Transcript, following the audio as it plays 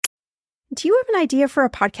Do you have an idea for a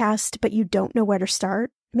podcast, but you don't know where to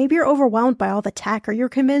start? Maybe you're overwhelmed by all the tech, or you're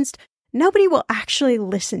convinced nobody will actually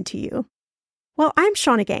listen to you. Well, I'm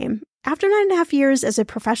Shawna Game. After 9.5 years as a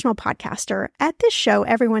professional podcaster, at this show,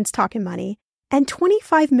 everyone's talking money, and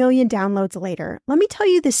 25 million downloads later, let me tell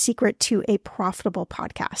you the secret to a profitable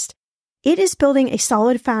podcast. It is building a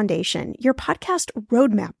solid foundation, your podcast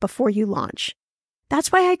roadmap before you launch. That's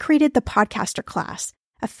why I created the Podcaster Class,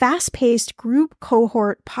 a fast-paced group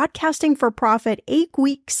cohort podcasting for profit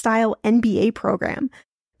 8-week style MBA program.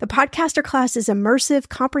 The Podcaster Class is immersive,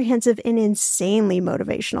 comprehensive, and insanely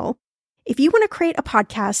motivational. If you want to create a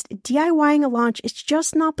podcast, DIYing a launch is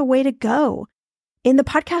just not the way to go. In the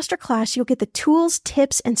Podcaster Class, you'll get the tools,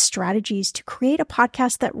 tips, and strategies to create a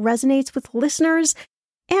podcast that resonates with listeners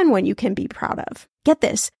and one you can be proud of. Get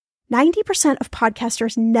this, 90% of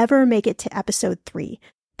podcasters never make it to episode 3.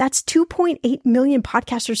 That's 2.8 million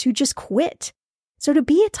podcasters who just quit. So to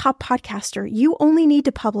be a top podcaster, you only need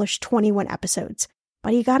to publish 21 episodes,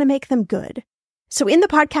 but you got to make them good. So in the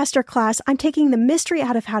Podcaster Class, I'm taking the mystery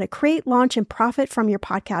out of how to create, launch, and profit from your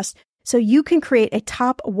podcast so you can create a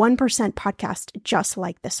top 1% podcast just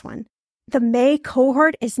like this one. The May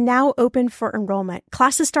cohort is now open for enrollment.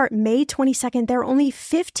 Classes start May 22nd. There are only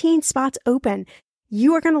 15 spots open.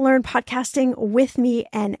 You are going to learn podcasting with me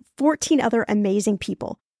and 14 other amazing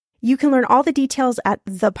people. You can learn all the details at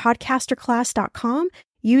thepodcasterclass.com.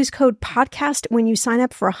 Use code PODCAST when you sign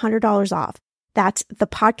up for $100 off. That's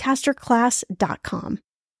thepodcasterclass.com.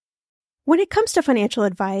 When it comes to financial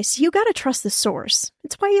advice, you got to trust the source.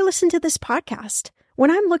 It's why you listen to this podcast.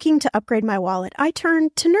 When I'm looking to upgrade my wallet, I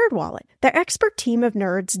turn to NerdWallet. Their expert team of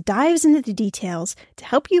nerds dives into the details to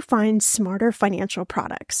help you find smarter financial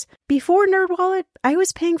products. Before NerdWallet, I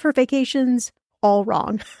was paying for vacations all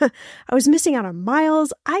wrong. I was missing out on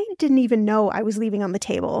miles I didn't even know I was leaving on the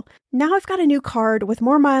table. Now I've got a new card with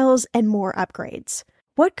more miles and more upgrades.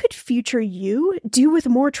 What could future you do with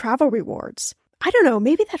more travel rewards? I don't know,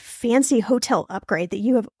 maybe that fancy hotel upgrade that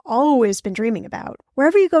you have always been dreaming about.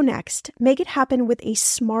 Wherever you go next, make it happen with a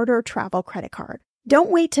smarter travel credit card. Don't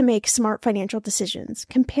wait to make smart financial decisions.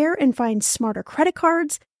 Compare and find smarter credit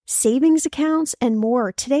cards, savings accounts, and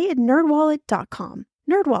more today at nerdwallet.com.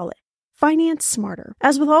 NerdWallet. Finance smarter.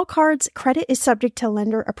 As with all cards, credit is subject to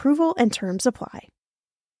lender approval and terms apply.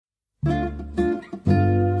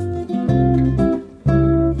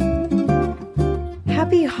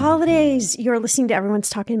 Happy holidays! You're listening to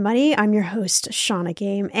Everyone's Talking Money. I'm your host, Shawna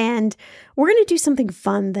Game, and we're going to do something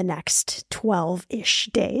fun the next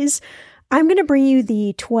 12-ish days. I'm going to bring you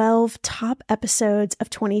the 12 top episodes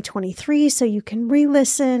of 2023 so you can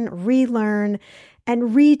re-listen, relearn,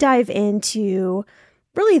 and re-dive into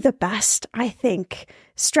really the best, I think,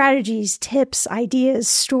 strategies, tips, ideas,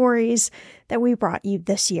 stories that we brought you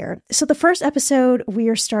this year. So the first episode we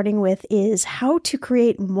are starting with is how to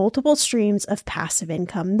create multiple streams of passive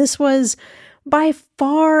income. This was by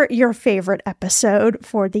far your favorite episode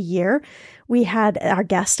for the year. We had our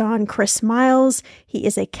guest on, Chris Miles. He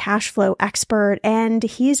is a cash flow expert, and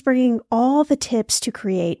he's bringing all the tips to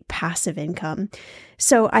create passive income.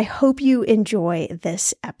 So I hope you enjoy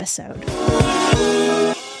this episode.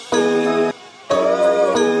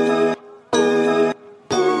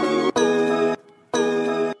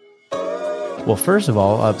 Well, first of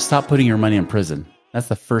all, stop putting your money in prison. That's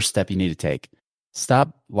the first step you need to take.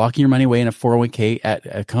 Stop locking your money away in a 401k at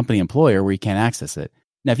a company employer where you can't access it.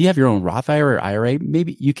 Now, if you have your own Roth IRA or IRA,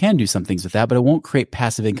 maybe you can do some things with that, but it won't create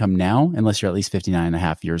passive income now unless you're at least 59 and a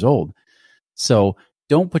half years old. So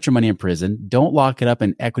don't put your money in prison. Don't lock it up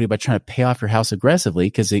in equity by trying to pay off your house aggressively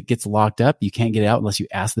because it gets locked up. You can't get it out unless you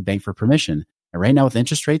ask the bank for permission. And right now with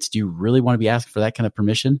interest rates, do you really want to be asking for that kind of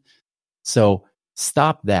permission? So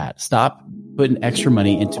stop that. Stop putting extra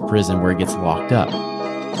money into prison where it gets locked up.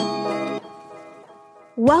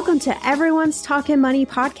 Welcome to Everyone's Talking Money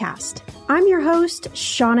podcast. I'm your host,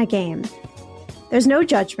 Shawna Game. There's no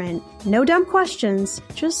judgment, no dumb questions,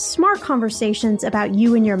 just smart conversations about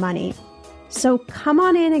you and your money. So come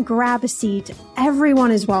on in and grab a seat.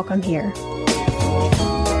 Everyone is welcome here.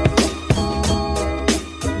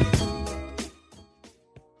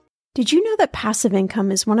 Did you know that passive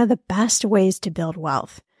income is one of the best ways to build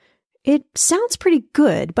wealth? It sounds pretty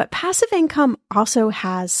good, but passive income also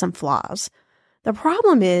has some flaws. The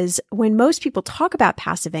problem is when most people talk about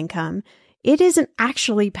passive income, it isn't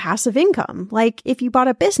actually passive income, like if you bought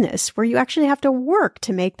a business where you actually have to work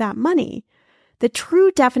to make that money. The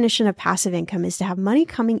true definition of passive income is to have money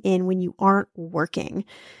coming in when you aren't working,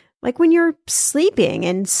 like when you're sleeping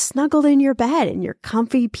and snuggled in your bed in your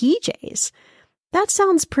comfy PJs. That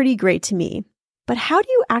sounds pretty great to me, but how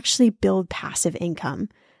do you actually build passive income?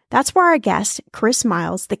 That's where our guest, Chris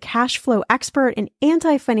Miles, the cash flow expert and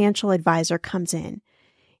anti-financial advisor, comes in.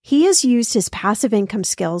 He has used his passive income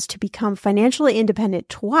skills to become financially independent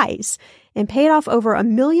twice and paid off over $1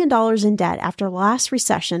 million in debt after last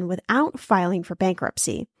recession without filing for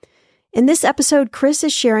bankruptcy. In this episode, Chris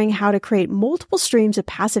is sharing how to create multiple streams of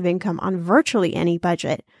passive income on virtually any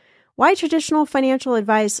budget, why traditional financial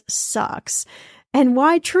advice sucks, and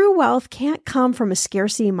why true wealth can't come from a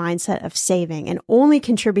scarcity mindset of saving and only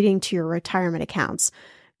contributing to your retirement accounts,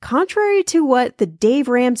 contrary to what the Dave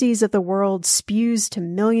Ramseys of the world spews to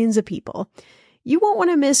millions of people. You won't want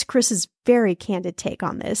to miss Chris's very candid take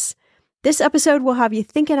on this. This episode will have you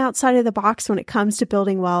thinking outside of the box when it comes to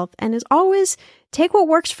building wealth, and as always, take what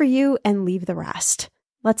works for you and leave the rest.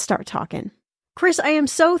 Let's start talking. Chris, I am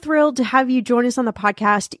so thrilled to have you join us on the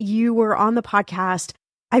podcast. You were on the podcast,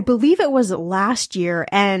 I believe it was last year,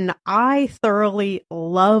 and I thoroughly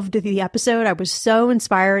loved the episode. I was so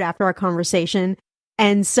inspired after our conversation.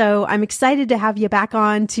 And so I'm excited to have you back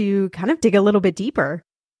on to kind of dig a little bit deeper.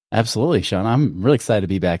 Absolutely, Sean. I'm really excited to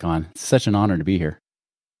be back on. It's such an honor to be here.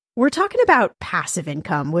 We're talking about passive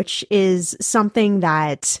income, which is something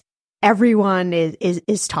that everyone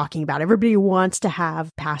is talking about. Everybody wants to have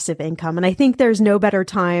passive income. And I think there's no better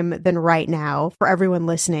time than right now for everyone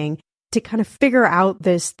listening to kind of figure out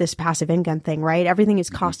this passive income thing, right? Everything is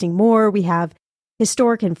costing more. We have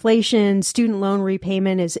historic inflation, student loan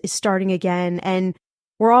repayment is starting again. And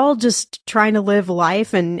we're all just trying to live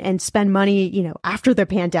life and spend money, after the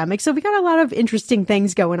pandemic. So we got a lot of interesting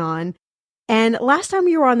things going on. And last time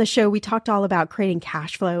you were on the show, we talked all about creating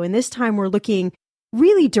cash flow. And this time we're looking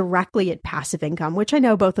really directly at passive income, which I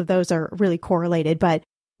know both of those are really correlated, but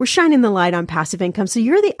we're shining the light on passive income. So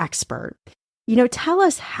you're the expert. Tell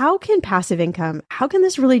us, how can passive income, how can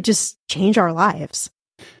this really just change our lives?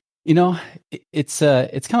 It's kind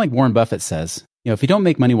of like Warren Buffett says, if you don't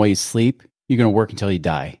make money while you sleep, you're going to work until you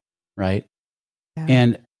die, right? Yeah.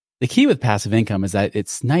 And the key with passive income is that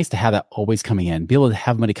it's nice to have that always coming in, be able to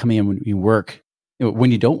have money coming in when you work,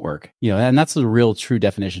 when you don't work, and that's the real true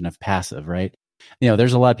definition of passive, right?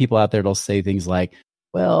 There's a lot of people out there that'll say things like,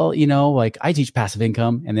 well, like I teach passive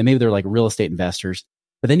income, and then maybe they're like real estate investors.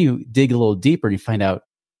 But then you dig a little deeper and you find out,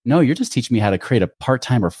 no, you're just teaching me how to create a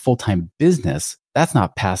part-time or full-time business. That's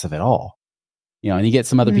not passive at all. And you get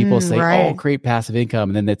some other people say, right, oh, create passive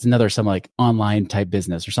income. And then it's some like online type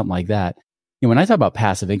business or something like that. When I talk about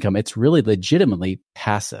passive income, it's really legitimately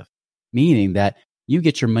passive, meaning that you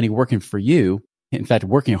get your money working for you. In fact,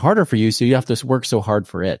 working harder for you. So you have to work so hard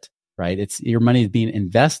for it, right? It's your money is being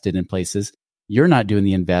invested in places. You're not doing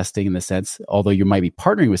the investing in the sense, although you might be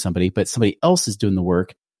partnering with somebody, but somebody else is doing the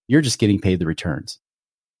work. You're just getting paid the returns.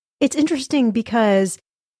 It's interesting because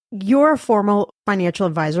you're a formal financial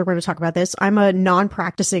advisor. We're going to talk about this. I'm a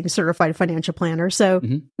non-practicing certified financial planner. So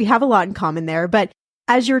we have a lot in common there. But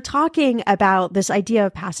as you're talking about this idea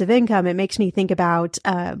of passive income, it makes me think about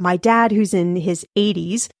my dad, who's in his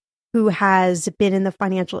 80s, who has been in the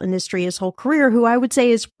financial industry his whole career, who I would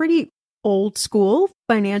say is pretty old school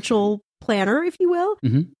financial planner, if you will.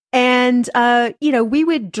 Mm-hmm. And, we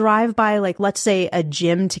would drive by, like, let's say a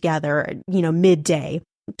gym together, midday,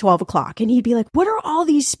 12 o'clock. And he'd be like, what are all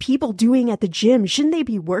these people doing at the gym? Shouldn't they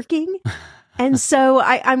be working? And so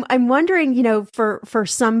I'm wondering, for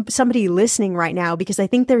somebody listening right now, because I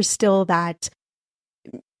think there's still that,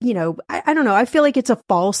 I don't know. I feel like it's a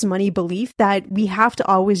false money belief that we have to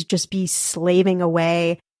always just be slaving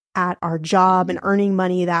away at our job and earning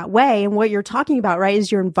money that way. And what you're talking about, right,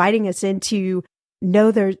 is you're inviting us into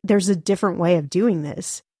there's a different way of doing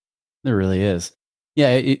this. There really is.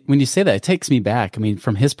 Yeah. When you say that, it takes me back. I mean,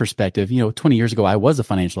 from his perspective, 20 years ago, I was a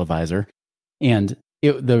financial advisor, and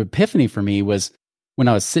the epiphany for me was when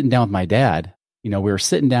I was sitting down with my dad. We were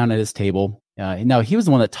sitting down at his table. Now he was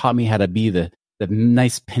the one that taught me how to be the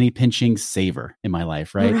nice penny pinching saver in my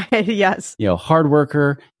life, right? Right. Yes. Hard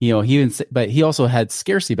worker. But he also had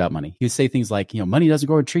scarcity about money. He would say things like, money doesn't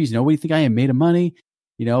grow on trees. What do you think I am, made of money?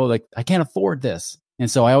 Like I can't afford this. And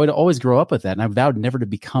so I would always grow up with that, and I vowed never to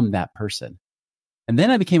become that person. And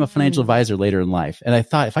then I became a financial advisor later in life, and I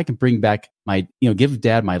thought if I could bring back give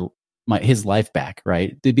Dad his life back,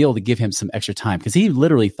 right, to be able to give him some extra time, because he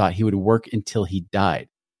literally thought he would work until he died.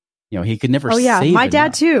 He could never. Oh yeah, save my enough.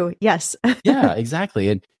 dad too. Yes. Yeah, exactly.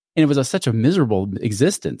 And it was such a miserable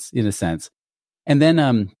existence in a sense. And then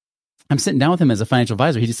I'm sitting down with him as a financial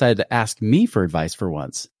advisor. He decided to ask me for advice for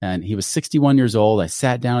once, and he was 61 years old. I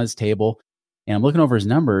sat down at his table, and I'm looking over his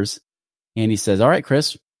numbers, and he says, "All right,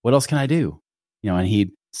 Chris, what else can I do?" And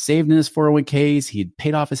he'd saved in his 401ks. He'd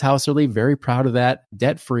paid off his house early, very proud of that,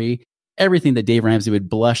 debt free, everything that Dave Ramsey would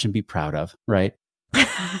blush and be proud of, right?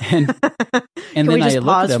 And Can then we just I looked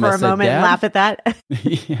pause at him, for I a said, moment and Dad, laugh at that?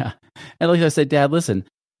 yeah. And I said, Dad, listen,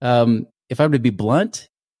 if I'm to be blunt,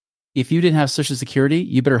 if you didn't have Social Security,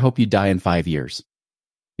 you better hope you die in 5 years,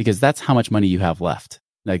 because that's how much money you have left.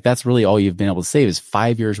 Like, that's really all you've been able to save is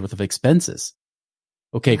 5 years worth of expenses.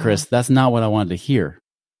 Okay, Chris, that's not what I wanted to hear.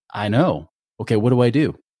 I know. Okay, what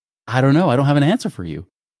do? I don't know. I don't have an answer for you.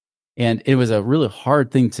 And it was a really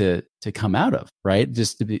hard thing to come out of, right?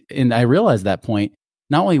 Just to be, and I realized at that point,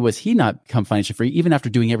 not only was he not become financially free, even after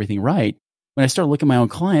doing everything right, when I started looking at my own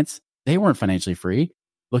clients, they weren't financially free.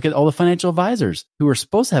 Look at all the financial advisors who were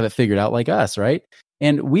supposed to have it figured out like us, right?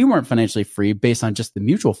 And we weren't financially free based on just the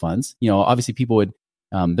mutual funds. Obviously people would,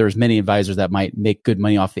 there's many advisors that might make good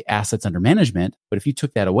money off the assets under management, but if you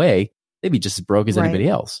took that away, they'd be just as broke as anybody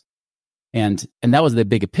else. And that was the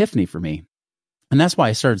big epiphany for me. And that's why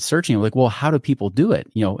I started searching. I'm like, well, how do people do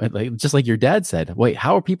it? Just like your dad said, wait,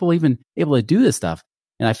 how are people even able to do this stuff?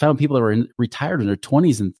 And I found people that were retired in their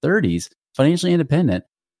 20s and 30s, financially independent,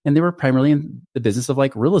 and they were primarily in the business of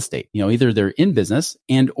like real estate. Either they're in business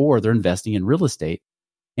or they're investing in real estate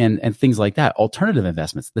and things like that, alternative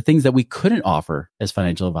investments, the things that we couldn't offer as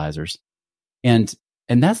financial advisors. And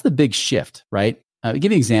that's the big shift, right? I'll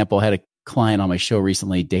give you an example. I had a client on my show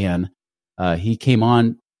recently, Dan. He came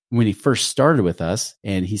on when he first started with us,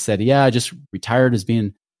 and he said, yeah, I just retired as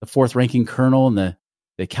being the 4th ranking colonel in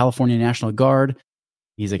the California National Guard.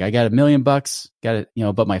 He's like, I got $1 million, got it,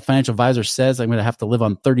 but my financial advisor says I'm going to have to live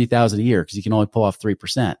on $30,000 a year because you can only pull off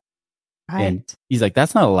 3%. Right. And he's like,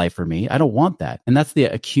 that's not a life for me. I don't want that. And that's the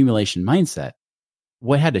accumulation mindset.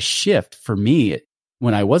 What had to shift for me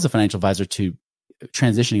when I was a financial advisor to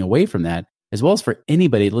transitioning away from that, as well as for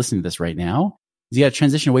anybody listening to this right now, is you got to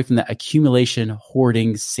transition away from that accumulation,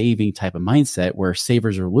 hoarding, saving type of mindset where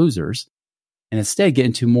savers are losers, and instead get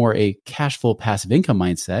into more a cash flow passive income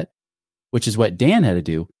mindset, which is what Dan had to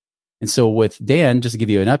do. And so with Dan, just to give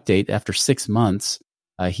you an update, after 6 months,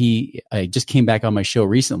 I just came back on my show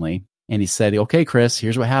recently, and he said, okay, Chris,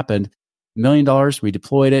 here's what happened. $1 million, we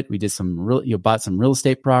deployed it. We did bought some real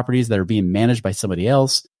estate properties that are being managed by somebody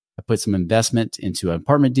else. I put some investment into an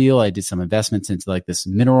apartment deal. I did some investments into like this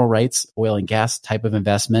mineral rights, oil and gas type of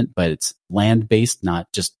investment, but it's land based,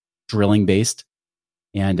 not just drilling based.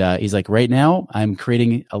 And he's like, right now I'm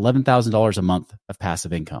creating $11,000 a month of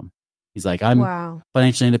passive income. He's like, I'm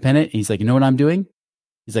financially independent. He's like, you know what I'm doing?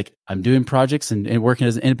 He's like, I'm doing projects and working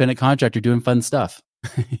as an independent contractor, doing fun stuff.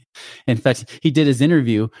 In fact, he did his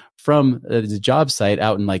interview from the job site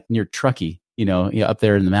out in like near Truckee, up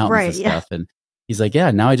there in the mountains and stuff. And he's like,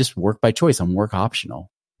 yeah, now I just work by choice. I'm work optional.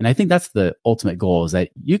 And I think that's the ultimate goal, is that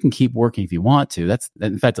you can keep working if you want to. That's,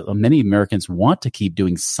 in fact, many Americans want to keep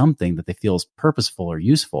doing something that they feel is purposeful or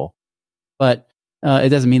useful. But it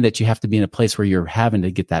doesn't mean that you have to be in a place where you're having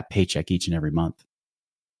to get that paycheck each and every month.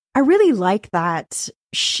 I really like that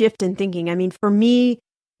shift in thinking. I mean, for me,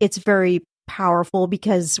 it's very powerful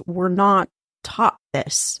because we're not taught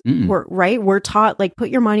this. We're taught like, put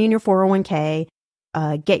your money in your 401k,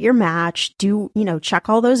 get your match, check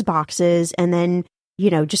all those boxes, and then,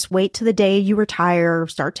 just wait till the day you retire,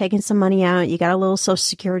 start taking some money out. You got a little Social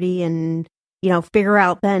Security and, figure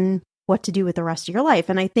out then what to do with the rest of your life.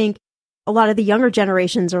 And I think a lot of the younger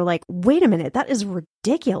generations are like, wait a minute, that is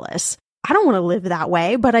ridiculous. I don't want to live that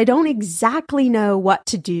way, but I don't exactly know what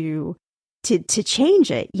to do to change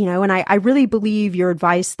it, and I really believe your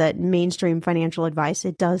advice that mainstream financial advice,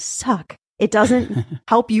 it does suck. It doesn't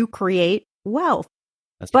help you create wealth.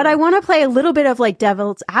 But I want to play a little bit of like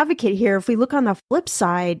devil's advocate here. If we look on the flip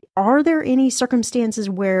side, are there any circumstances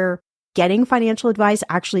where getting financial advice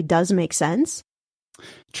actually does make sense?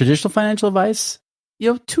 Traditional financial advice,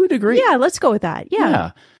 to a degree. Yeah, let's go with that.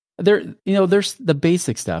 Yeah. There's the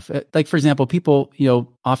basic stuff. Like, for example, people,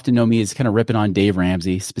 often know me as kind of ripping on Dave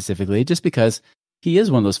Ramsey specifically, just because he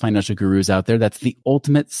is one of those financial gurus out there. That's the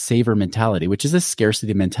ultimate saver mentality, which is a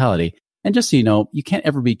scarcity mentality. And just so you know, you can't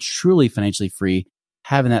ever be truly financially free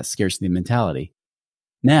having that scarcity mentality.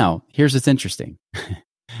 Now, here's what's interesting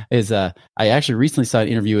is I actually recently saw an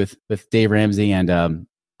interview with Dave Ramsey, and I'm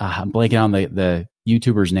blanking on the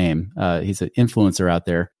YouTuber's name. He's an influencer out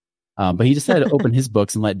there. But he decided to open his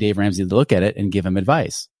books and let Dave Ramsey look at it and give him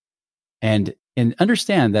advice. And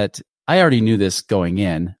understand that I already knew this going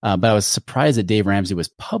in, but I was surprised that Dave Ramsey was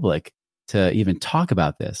public to even talk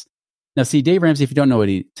about this. Now, see, Dave Ramsey, if you don't know what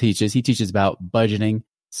he teaches about budgeting,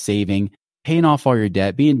 saving, paying off all your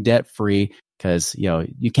debt, being debt free, because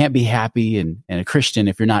you can't be happy and a Christian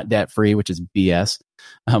if you're not debt free, which is BS.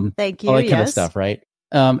 Thank you. All that kind of stuff, right?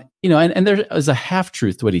 And there is a half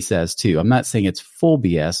truth to what he says too. I'm not saying it's full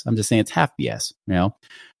BS. I'm just saying it's half BS,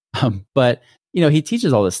 but he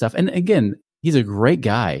teaches all this stuff. And again, he's a great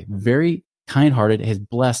guy, very kind-hearted, has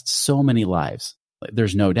blessed so many lives.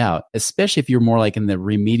 There's no doubt, especially if you're more like in the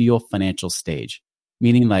remedial financial stage,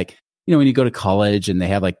 meaning like, when you go to college and they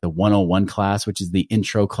have like the 101 class, which is the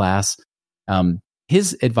intro class,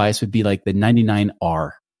 his advice would be like the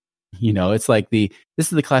 99R. It's like this is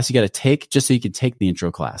the class you got to take just so you can take the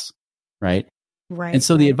intro class. Right. Right. And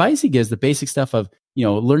so the advice he gives, the basic stuff of,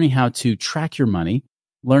 learning how to track your money,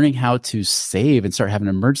 learning how to save and start having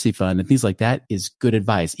an emergency fund and things like that is good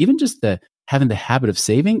advice. Even just having the habit of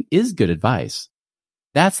saving is good advice.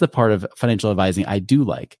 That's the part of financial advising I do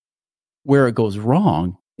like. Where it goes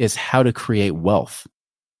wrong is how to create wealth.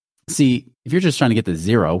 See, if you're just trying to get to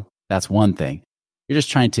zero, that's one thing. You're just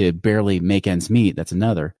trying to barely make ends meet. That's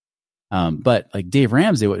another. But like Dave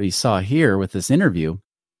Ramsey, what we saw here with this interview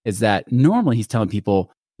is that normally he's telling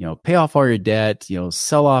people, pay off all your debt,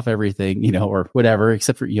 sell off everything, or whatever,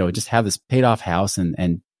 except for, just have this paid off house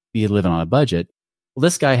and be living on a budget. Well,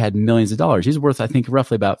 this guy had millions of dollars. He's worth, I think,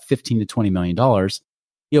 roughly about $15 to $20 million.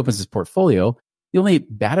 He opens his portfolio. The only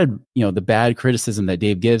the bad criticism that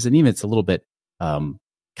Dave gives, and even it's a little bit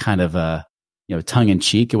kind of tongue in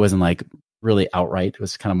cheek. It wasn't like really outright. It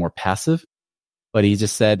was kind of more passive. But he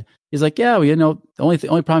just said, he's like, yeah, the only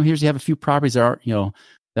problem here is you have a few properties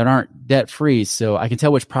that aren't debt free. So I can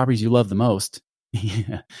tell which properties you love the most.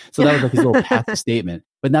 So that was like his little passive statement,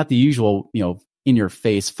 but not the usual, in your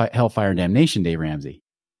face, hellfire and damnation, Dave Ramsey.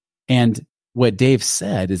 And what Dave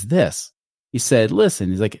said is this. He said, listen,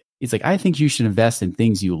 he's like, I think you should invest in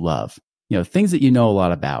things you love, things that you know a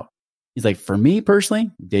lot about. He's like, for me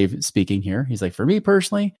personally, Dave speaking here, he's like, for me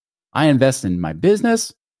personally, I invest in my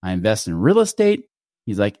business. I invest in real estate.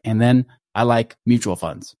 He's like, and then I like mutual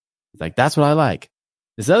funds. He's like, that's what I like.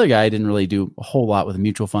 This other guy didn't really do a whole lot with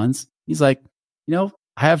mutual funds. He's like, I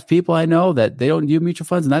have people I know that they don't do mutual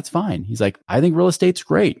funds and that's fine. He's like, I think real estate's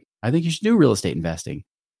great. I think you should do real estate investing.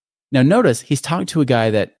 Now notice he's talking to a guy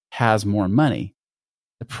that has more money.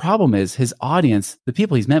 The problem is his audience, the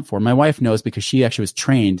people he's meant for. My wife knows because she actually was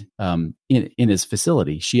trained in his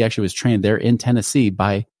facility. She actually was trained there in Tennessee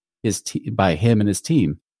by him and his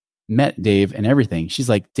team. Met Dave and everything. She's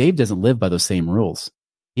like, Dave doesn't live by those same rules.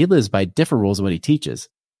 He lives by different rules than what he teaches.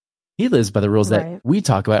 He lives by the rules that we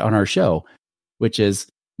talk about on our show, which is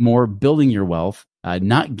more building your wealth,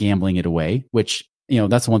 not gambling it away, which,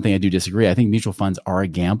 that's one thing I do disagree. I think mutual funds are a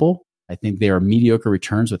gamble. I think they are mediocre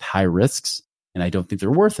returns with high risks, and I don't think they're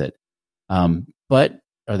worth it. But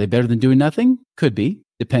are they better than doing nothing? Could be,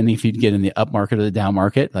 depending if you get in the up market or the down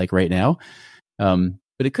market, like right now. But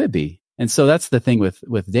it could be. And so that's the thing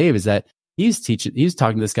with Dave is that he's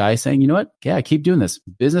talking to this guy saying, you know what? Yeah, keep doing this.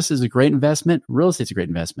 Business is a great investment. Real estate's a great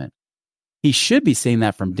investment. He should be saying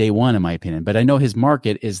that from day one, in my opinion. But I know his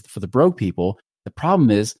market is for the broke people. The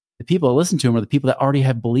problem is the people that listen to him are the people that already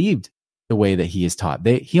have believed the way that he is taught.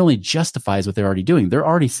 He only justifies what they're already doing. They're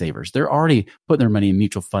already savers. They're already putting their money in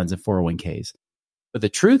mutual funds and 401ks. But the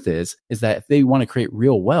truth is that if they want to create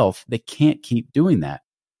real wealth, they can't keep doing that.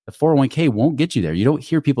 The 401k won't get you there. You don't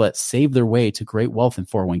hear people that save their way to great wealth in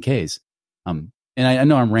 401ks. And I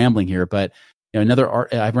know I'm rambling here, but I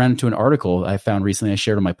ran into an article I found recently I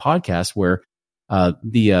shared on my podcast where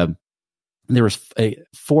there was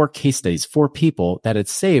 4 case studies, 4 people that had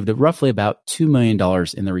saved roughly about $2 million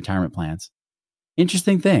in their retirement plans.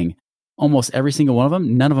 Interesting thing, almost every single one of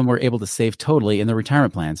them, none of them were able to save totally in their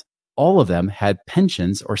retirement plans. All of them had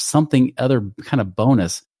pensions or something other kind of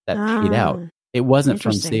bonus that paid out. It wasn't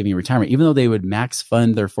from saving retirement, even though they would max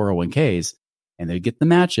fund their 401ks and they'd get the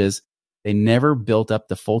matches. They never built up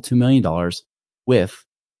the full $2 million with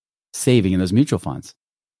saving in those mutual funds.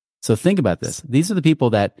 So think about this. These are the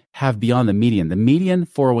people that have beyond the median. The median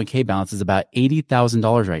 401k balance is about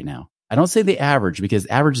 $80,000 right now. I don't say the average because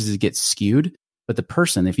averages get skewed, but the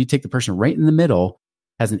person, if you take the person right in the middle,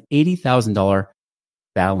 has an $80,000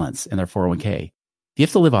 balance in their 401k. If you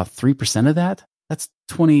have to live off 3% of that, that's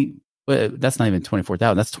that's not even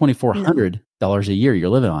 $24,000. That's $2,400 a year you're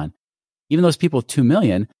living on. Even those people with $2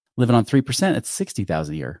 million living on 3%, it's $60,000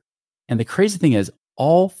 a year. And the crazy thing is,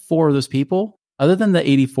 all 4 of those people, other than the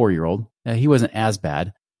 84-year-old, he wasn't as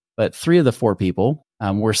bad, but 3 of the 4 people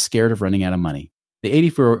were scared of running out of money.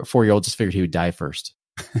 The 84-year-old just figured he would die first.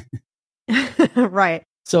 Right.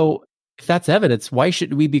 So if that's evidence, why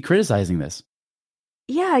should we be criticizing this?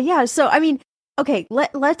 Yeah. So, I mean, okay,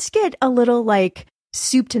 let's get a little like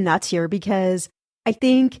soup to nuts here, because I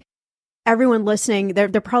think everyone listening, they're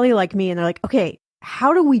probably like me and they're like, okay,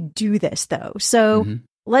 how do we do this though? So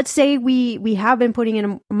let's say we have been putting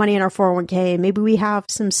in money in our 401k, and maybe we have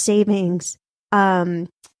some savings.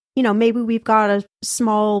 Maybe we've got a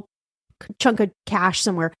small chunk of cash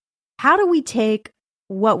somewhere. How do we take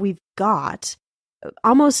what we've got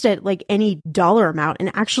almost at like any dollar amount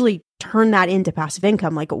and actually turn that into passive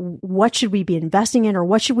income? Like, what should we be investing in, or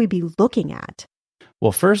what should we be looking at?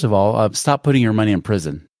 Well, first of all, stop putting your money in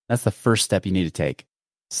prison. That's the first step you need to take.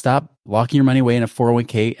 Stop locking your money away in a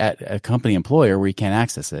 401k at a company employer where you can't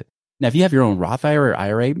access it. Now, if you have your own Roth IRA or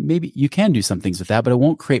IRA, maybe you can do some things with that, but it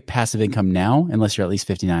won't create passive income now unless you're at least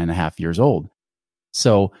 59 and a half years old.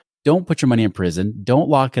 So don't put your money in prison. Don't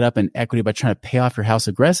lock it up in equity by trying to pay off your house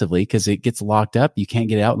aggressively, because it gets locked up. You can't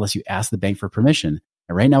get it out unless you ask the bank for permission.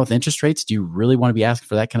 And right now with interest rates, do you really want to be asking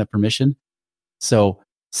for that kind of permission? So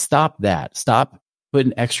stop that. Stop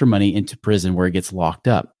putting extra money into prison where it gets locked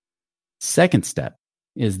up. Second step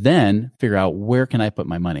is then figure out, where can I put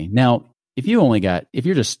my money? Now, if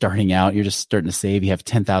you're just starting out, you're just starting to save, you have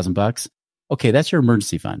 $10,000, okay, that's your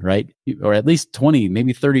emergency fund, right? Or at least 20,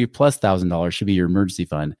 maybe 30 plus $1,000 should be your emergency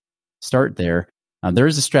fund. Start there. There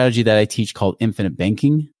is a strategy that I teach called infinite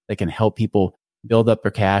banking that can help people build up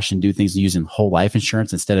their cash and do things using whole life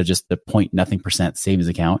insurance instead of just the 0.0% savings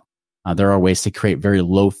account. There are ways to create very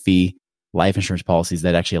low fee life insurance policies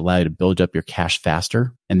that actually allow you to build up your cash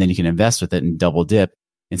faster, and then you can invest with it and double dip,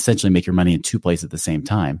 essentially make your money in two places at the same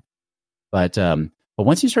time. But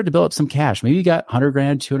once you start to build up some cash, maybe you got 100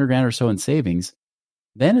 grand, 200 grand or so in savings,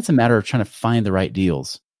 then it's a matter of trying to find the right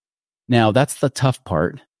deals. Now, that's the tough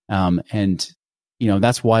part. And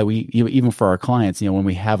that's why we, even for our clients, when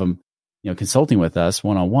we have them, consulting with us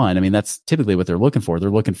one-on-one, I mean, that's typically what they're looking for. They're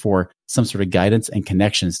looking for some sort of guidance and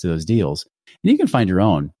connections to those deals. And you can find your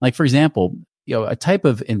own. Like, for example, a type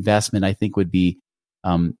of investment I think would be,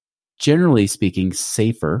 generally speaking,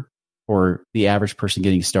 safer for the average person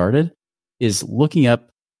getting started is looking up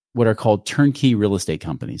what are called turnkey real estate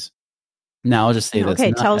companies. Now, I'll just say this.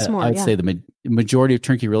 Okay, tell us more. I'd say the majority of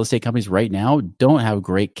turnkey real estate companies right now don't have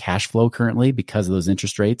great cash flow currently because of those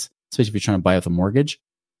interest rates, especially if you're trying to buy with a mortgage.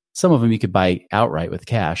 Some of them you could buy outright with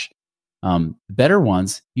cash. Better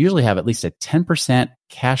ones usually have at least a 10%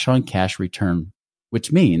 cash on cash return,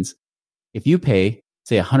 which means if you pay,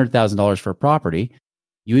 say, $100,000 for a property,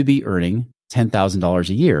 you would be earning $10,000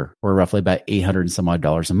 a year, or roughly about $800 and some odd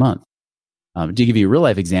dollars a month. To give you a real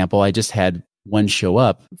life example, I just had one show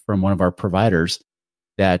up from one of our providers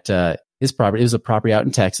that his property, it was a property out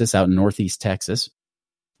in Texas, out in Northeast Texas.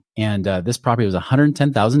 And this property was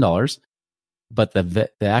 $110,000, but the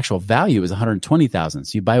actual value was $120,000.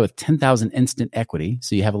 So you buy with $10,000 instant equity.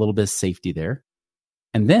 So you have a little bit of safety there.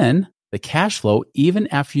 And then the cash flow, even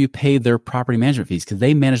after you pay their property management fees, because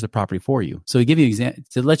they manage the property for you. So to give you an example,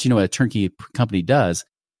 to let you know what a turnkey company does,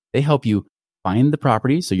 they help you find the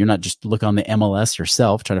property. So you're not just look on the MLS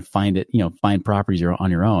yourself, trying to find it, find properties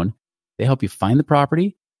on your own. They help you find the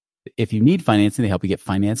property. If you need financing, they help you get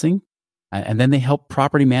financing. And then they help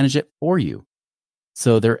property manage it for you.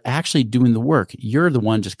 So they're actually doing the work. You're the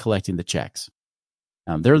one just collecting the checks.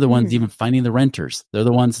 They're the ones even finding the renters. They're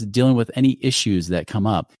the ones dealing with any issues that come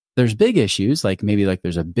up. There's big issues, like maybe like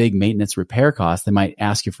there's a big maintenance repair cost. They might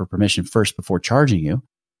ask you for permission first before charging you.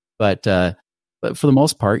 But for the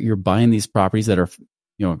most part, you're buying these properties that are,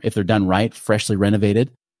 if they're done right, freshly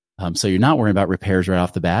renovated. So you're not worrying about repairs right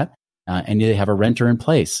off the bat. And they have a renter in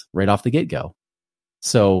place right off the get-go.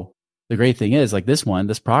 So the great thing is, like this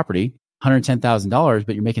property, $110,000,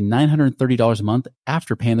 but you're making $930 a month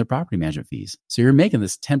after paying their property management fees. So you're making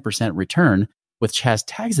this 10% return, which has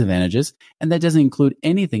tax advantages, and that doesn't include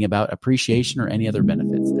anything about appreciation or any other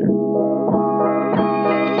benefits there.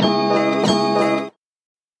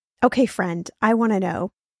 Okay, friend, I want to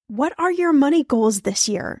know, what are your money goals this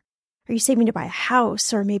year? Are you saving to buy a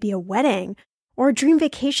house, or maybe a wedding, or a dream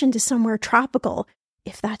vacation to somewhere tropical?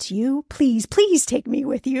 If that's you, please take me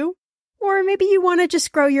with you. Or maybe you want to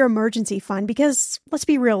just grow your emergency fund because, let's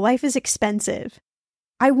be real, life is expensive.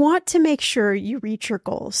 I want to make sure you reach your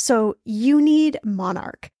goals, so you need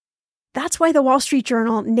Monarch. That's why the Wall Street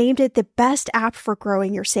Journal named it the best app for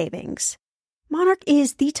growing your savings. Monarch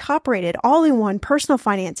is the top-rated all-in-one personal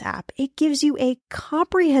finance app. It gives you a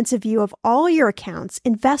comprehensive view of all your accounts,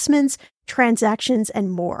 investments, transactions,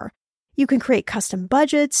 and more. You can create custom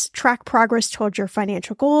budgets, track progress toward your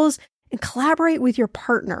financial goals, and collaborate with your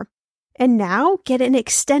partner. And now, get an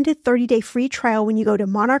extended 30-day free trial when you go to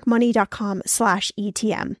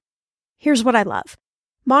monarchmoney.com/ETM. Here's what I love.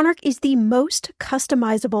 Monarch is the most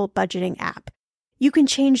customizable budgeting app. You can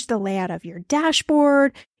change the layout of your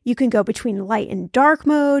dashboard. You can go between light and dark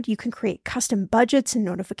mode. You can create custom budgets and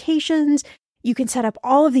notifications. You can set up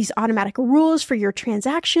all of these automatic rules for your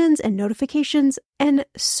transactions and notifications, and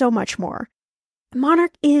so much more.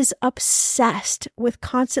 Monarch is obsessed with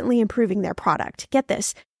constantly improving their product. Get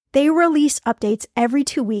this. They release updates every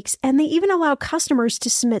 2 weeks, and they even allow customers to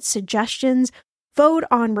submit suggestions vote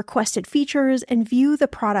on requested features, and view the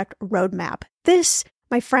product roadmap. This,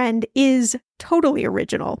 my friend, is totally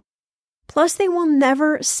original. Plus, they will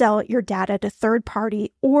never sell your data to third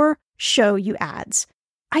party or show you ads.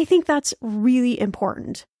 I think that's really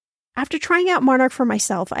important. After trying out Monarch for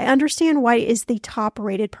myself, I understand why it is the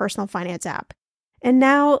top-rated personal finance app. And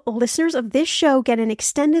now, listeners of this show get an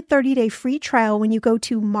extended 30-day free trial when you go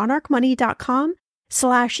to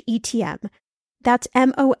monarchmoney.com/ETM. That's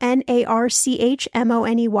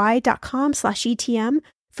monarchmoney.com/ETM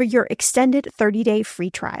for your extended 30-day free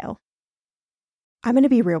trial. I'm going to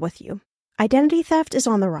be real with you. Identity theft is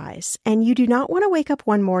on the rise, and you do not want to wake up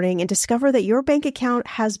one morning and discover that your bank account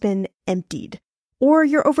has been emptied, or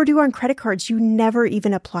you're overdue on credit cards you never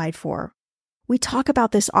even applied for. We talk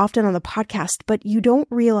about this often on the podcast, but you don't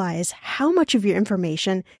realize how much of your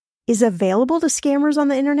information is available to scammers on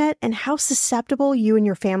the internet and how susceptible you and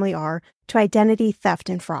your family are to identity theft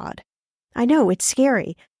and fraud. I know, it's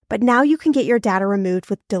scary, but now you can get your data removed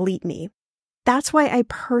with Delete Me. That's why I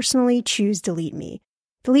personally choose Delete Me.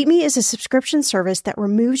 Delete Me is a subscription service that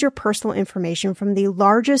removes your personal information from the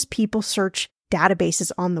largest people search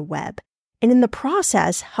databases on the web, and in the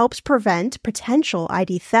process helps prevent potential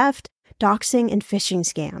ID theft, doxing, and phishing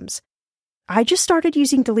scams. I just started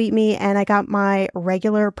using Delete Me and I got my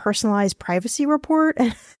regular personalized privacy report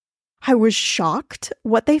and I was shocked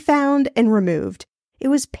what they found and removed. It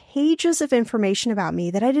was pages of information about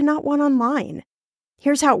me that I did not want online.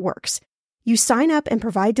 Here's how it works. You sign up and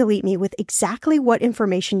provide Delete Me with exactly what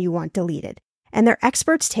information you want deleted, and their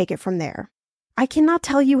experts take it from there. I cannot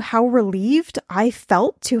tell you how relieved I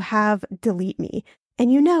felt to have Delete Me. And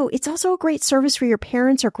it's also a great service for your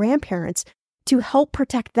parents or grandparents to help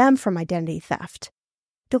protect them from identity theft.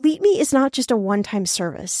 Delete Me is not just a one-time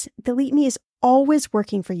service. Delete Me is always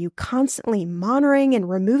working for you, constantly monitoring and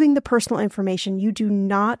removing the personal information you do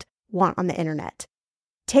not want on the internet.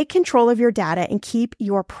 Take control of your data and keep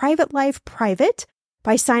your private life private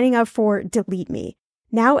by signing up for Delete Me,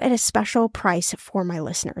 now at a special price for my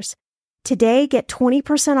listeners. Today, get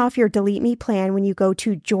 20% off your Delete Me plan when you go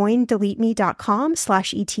to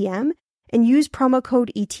joindeleteme.com/ETM and use promo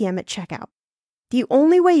code ETM at checkout. The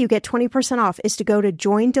only way you get 20% off is to go to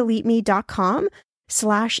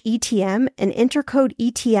joindeleteme.com/ETM and enter code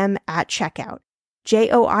ETM at checkout.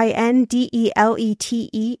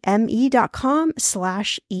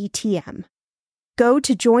 joindeleteme.com/ETM. Go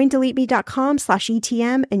to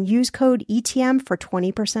joindeleteme.com/ETM and use code ETM for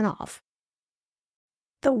 20% off.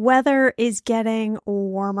 The weather is getting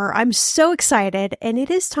warmer. I'm so excited, and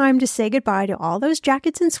it is time to say goodbye to all those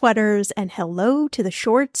jackets and sweaters and hello to the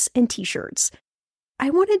shorts and t-shirts.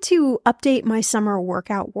 I wanted to update my summer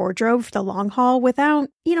workout wardrobe for the long haul without,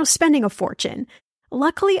 spending a fortune.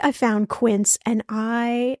 Luckily, I found Quince, and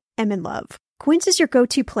I am in love. Quince is your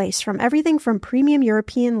go-to place from everything from premium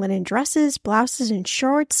European linen dresses, blouses, and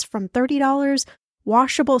shorts from $30,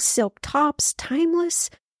 washable silk tops,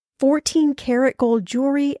 timeless 14-karat gold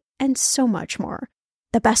jewelry, and so much more.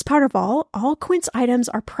 The best part of all Quince items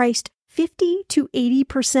are priced 50 to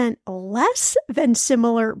 80% less than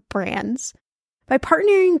similar brands. By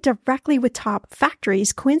partnering directly with top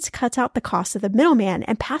factories, Quince cuts out the cost of the middleman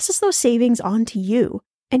and passes those savings on to you.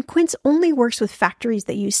 And Quince only works with factories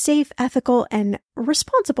that use safe, ethical, and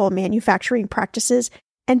responsible manufacturing practices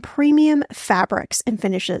and premium fabrics and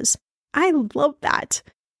finishes. I love that.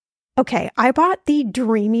 Okay, I bought the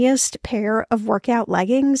dreamiest pair of workout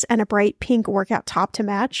leggings and a bright pink workout top to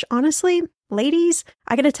match. Honestly, ladies,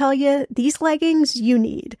 I gotta tell you, these leggings you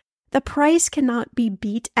need. The price cannot be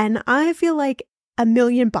beat, and I feel like $1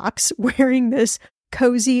 million wearing this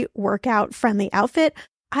cozy workout-friendly outfit.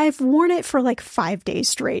 I've worn it for like 5 days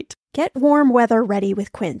straight. Get warm weather ready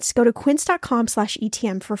with Quince. Go to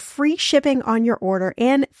quince.com/ETM for free shipping on your order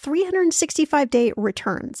and 365-day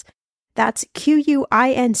returns. That's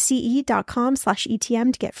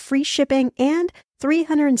QUINCE.com/ETM to get free shipping and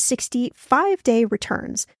 365-day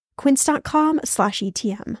returns.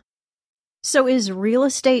 Quince.com/ETM. So is real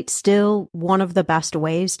estate still one of the best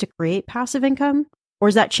ways to create passive income? Or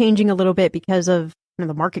is that changing a little bit because of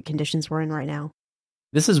the market conditions we're in right now?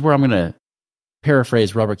 This is where I'm going to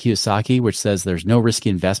paraphrase Robert Kiyosaki, which says there's no risky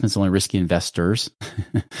investments, only risky investors.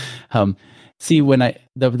 See,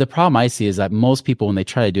 the problem I see is that most people, when they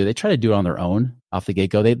try to do it on their own off the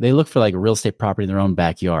get-go. They look for like a real estate property in their own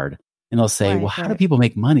backyard. And they'll say, how do people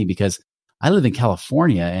make money? Because I live in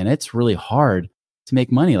California and it's really hard to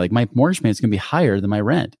make money. Like my mortgage payment is going to be higher than my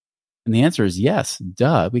rent. And the answer is yes,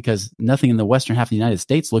 duh, because nothing in the western half of the United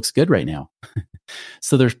States looks good right now.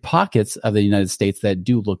 So there's pockets of the United States that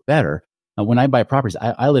do look better. When I buy properties,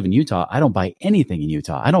 I live in Utah. I don't buy anything in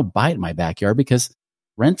Utah. I don't buy it in my backyard because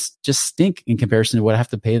rents just stink in comparison to what I have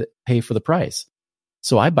to pay for the price.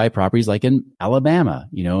 So I buy properties like in Alabama,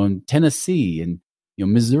 in Tennessee and,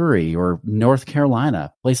 Missouri or North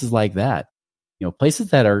Carolina, places like that, places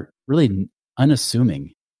that are really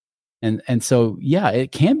unassuming. And so, yeah,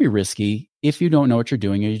 it can be risky if you don't know what you're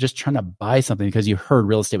doing or you're just trying to buy something because you heard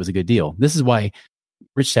real estate was a good deal. This is why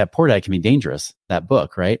Rich Dad Poor Dad can be dangerous, that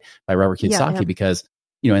book, right? By Robert Kiyosaki, because,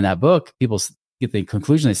 in that book, people get the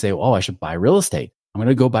conclusion, they say, oh, I should buy real estate. I'm going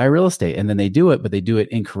to go buy real estate. And then they do it, but they do it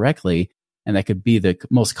incorrectly. And that could be the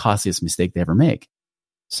most costliest mistake they ever make.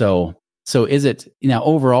 So is it,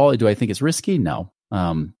 overall, do I think it's risky? No.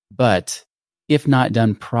 But if not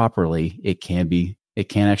done properly, it can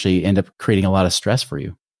actually end up creating a lot of stress for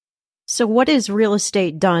you. So what is real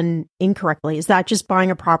estate done incorrectly? Is that just buying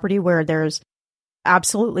a property where there's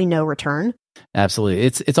absolutely no return? Absolutely.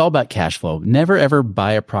 It's all about cash flow. Never ever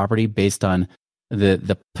buy a property based on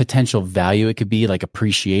the potential value it could be, like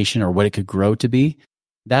appreciation or what it could grow to be.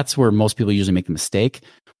 That's where most people usually make the mistake,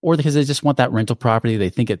 or because they just want that rental property.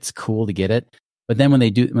 They think it's cool to get it. But then when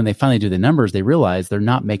they finally do the numbers, they realize they're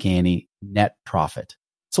not making any net profit.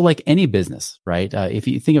 So like any business, right? If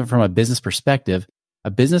you think of it from a business perspective,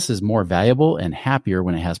 a business is more valuable and happier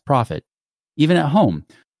when it has profit. Even at home,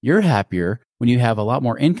 you're happier when you have a lot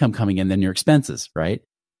more income coming in than your expenses, right?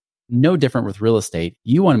 No different with real estate.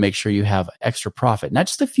 You want to make sure you have extra profit, not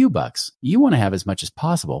just a few bucks. You want to have as much as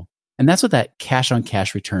possible. And that's what that cash on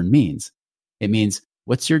cash return means. It means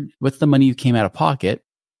what's the money you came out of pocket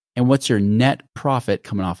and what's your net profit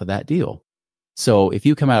coming off of that deal. So if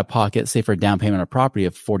you come out of pocket, say for a down payment on a property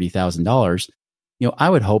of $40,000, I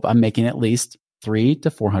would hope I'm making at least $300 to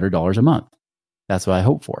 $400 a month. That's what I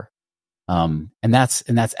hope for. And that's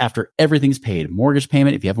after everything's paid. Mortgage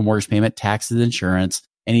payment, if you have a mortgage payment, taxes, insurance,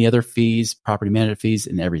 any other fees, property management fees,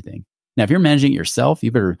 and everything. Now, if you're managing it yourself,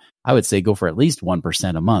 I would say go for at least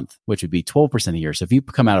 1% a month, which would be 12% a year. So if you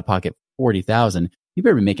come out of pocket $40,000, you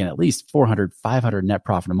better be making at least $400, $500 net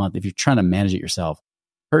profit a month if you're trying to manage it yourself.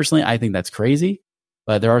 Personally, I think that's crazy,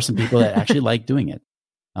 but there are some people that actually like doing it.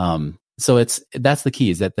 So that's the key,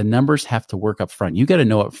 is that the numbers have to work up front. You got to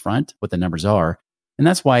know up front what the numbers are. And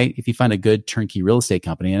that's why if you find a good turnkey real estate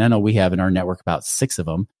company, and I know we have in our network about 6 of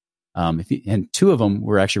them, and 2 of them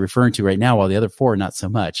we're actually referring to right now, while the other 4 not so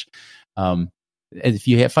much. If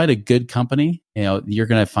you find a good company, you're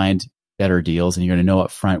going to find better deals and you're going to know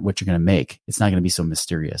up front what you're going to make. It's not going to be so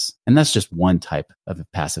mysterious. And that's just one type of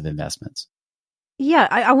passive investments. Yeah,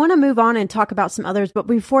 I want to move on and talk about some others. But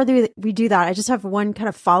before we do that, I just have one kind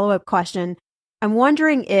of follow-up question. I'm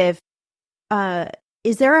wondering if,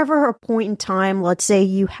 is there ever a point in time, let's say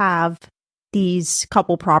you have these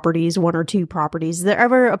couple properties, 1 or 2 properties, is there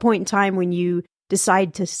ever a point in time when you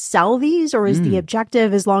decide to sell these, or is the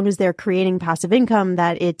objective, as long as they're creating passive income,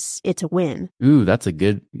 that it's a win? Ooh, that's a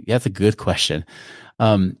good question.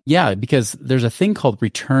 Yeah, because there's a thing called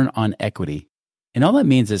return on equity. And all that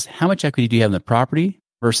means is how much equity do you have in the property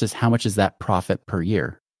versus how much is that profit per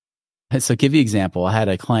year? So give you an example. I had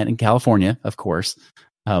a client in California, of course.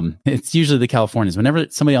 It's usually the Californians. Whenever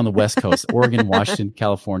somebody on the West Coast, Oregon, Washington,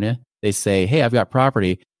 California, they say, hey, I've got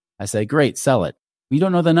property. I say, great, sell it. You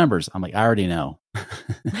don't know the numbers. I'm like, I already know.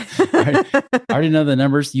 I already know the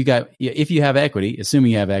numbers. If you have equity,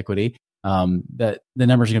 assuming you have equity, that the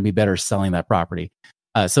numbers are going to be better selling that property.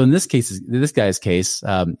 So in this guy's case,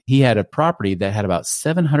 he had a property that had about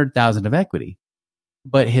 $700,000 of equity,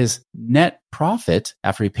 but his net profit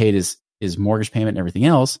after he paid his mortgage payment and everything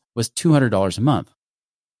else was $200 a month.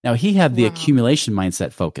 Now he had the accumulation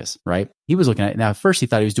mindset focus, right? He was looking at it. Now, at first he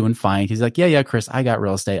thought he was doing fine. He's like, yeah, Chris, I got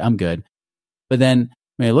real estate. I'm good. But then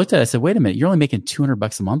when I looked at it, I said, wait a minute, you're only making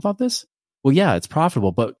 $200 a month off this? Well, yeah, it's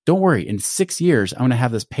profitable, but don't worry. In 6 years, I'm going to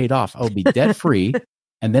have this paid off. I'll be debt free,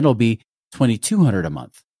 and then it'll be $2,200 a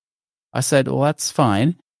month. I said, well, that's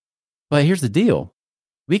fine. But here's the deal.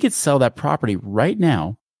 We could sell that property right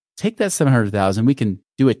now, take that $700,000, we can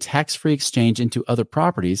do a tax-free exchange into other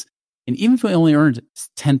properties. And even if we only earned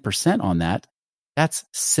 10% on that, that's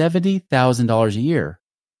 $70,000 a year.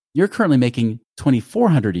 You're currently making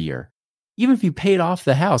 $2,400 a year. Even if you paid off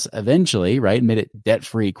the house eventually, right, made it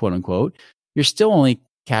debt-free, quote unquote, you're still only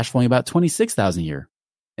cash flowing about $26,000 a year.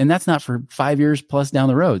 And that's not for 5 years plus down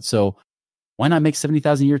the road. So why not make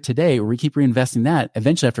 $70,000 a year today, or we keep reinvesting that?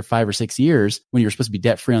 Eventually, after 5 or 6 years, when you're supposed to be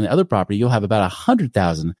debt-free on the other property, you'll have about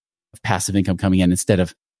 $100,000 of passive income coming in instead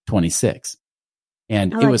of 26.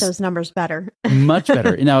 And I like those numbers better. Much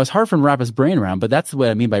better. Now, it's hard for him to wrap his brain around, but that's what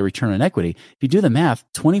I mean by return on equity. If you do the math,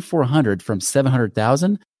 $2,400 from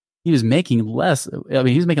 $700,000, he was making less. I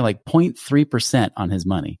mean, he was making like 0.3% on his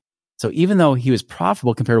money. So even though he was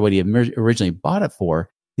profitable compared to what he originally bought it for,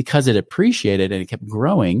 because it appreciated and it kept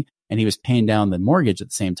growing and he was paying down the mortgage at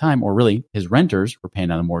the same time, or really his renters were paying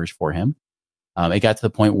down the mortgage for him. It got to the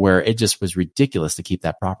point where it just was ridiculous to keep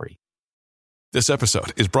that property. This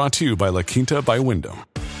episode is brought to you by La Quinta by Wyndham.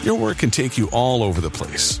 Your work can take you all over the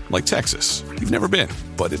place, like Texas. You've never been,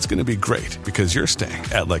 but it's going to be great because you're staying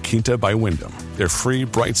at La Quinta by Wyndham. Their free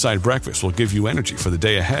Bright Side breakfast will give you energy for the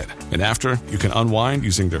day ahead. And after, you can unwind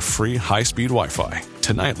using their free high-speed Wi-Fi.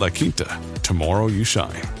 Tonight, La Quinta. Tomorrow, you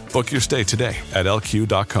shine. Book your stay today at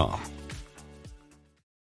LQ.com.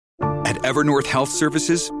 At Evernorth Health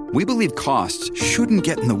Services, we believe costs shouldn't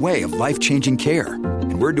get in the way of life-changing care.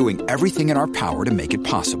 And we're doing everything in our power to make it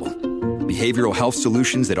possible. Behavioral health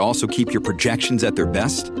solutions that also keep your projections at their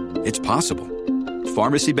best? It's possible.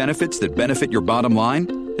 Pharmacy benefits that benefit your bottom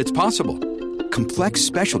line? It's possible. Complex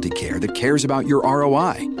specialty care that cares about your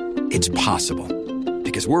ROI? It's possible.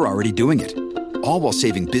 Because we're already doing it. All while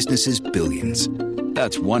saving businesses billions.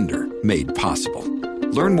 That's Wonder made possible.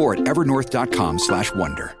 Learn more at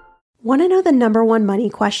evernorth.com/wonder. Want to know the number one money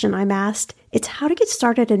question I'm asked? It's how to get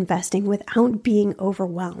started investing without being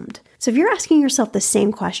overwhelmed. So if you're asking yourself the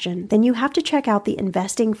same question, then you have to check out the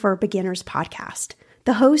Investing for Beginners podcast.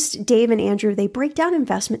 The hosts, Dave and Andrew, they break down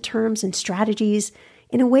investment terms and strategies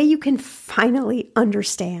in a way you can finally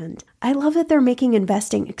understand. I love that they're making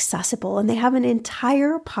investing accessible, and they have an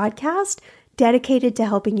entire podcast dedicated to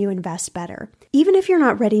helping you invest better. Even if you're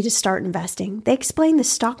not ready to start investing, they explain the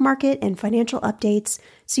stock market and financial updates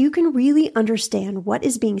so you can really understand what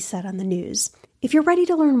is being said on the news. If you're ready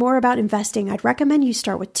to learn more about investing, I'd recommend you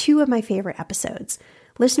start with two of my favorite episodes.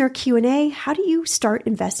 Listener Q&A, how do you start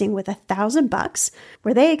investing with $1,000,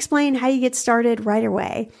 where they explain how you get started right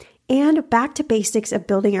away, and Back to Basics of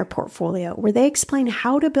Building Your Portfolio, where they explain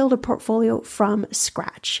how to build a portfolio from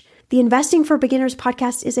scratch. The Investing for Beginners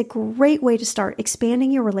podcast is a great way to start expanding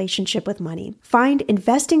your relationship with money. Find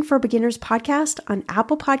Investing for Beginners podcast on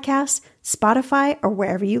Apple Podcasts, Spotify, or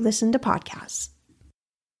wherever you listen to podcasts.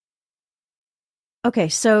 Okay,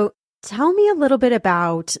 so tell me a little bit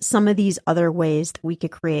about some of these other ways that we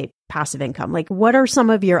could create passive income. Like, what are some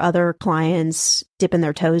of your other clients dipping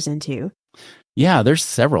their toes into? Yeah, there's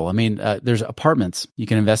several. I mean, there's apartments. You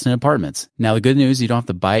can invest in apartments. Now, the good news, you don't have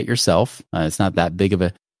to buy it yourself. It's not that big of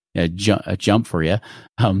a jump for you.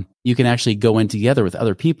 You can actually go in together with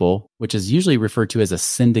other people, which is usually referred to as a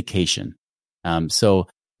syndication. So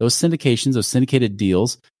those syndications, those syndicated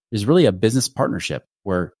deals, is really a business partnership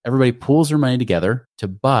where everybody pools their money together to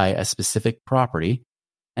buy a specific property,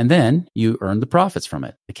 and then you earn the profits from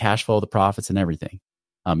it, the cash flow, the profits, and everything.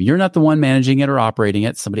 You're not the one managing it or operating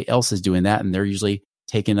it. Somebody else is doing that, and they're usually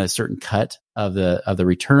taking a certain cut of the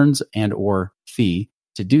returns and or fee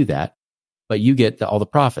to do that. But you get all the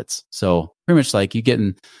profits. So pretty much like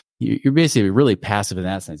you're basically really passive in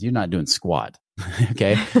that sense. You're not doing squat.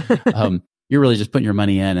 Okay. You're really just putting your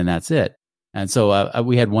money in and that's it. And so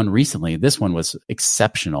we had one recently. This one was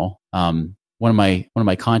exceptional. One of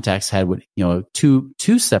my contacts had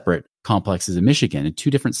two separate complexes in Michigan in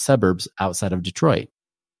two different suburbs outside of Detroit.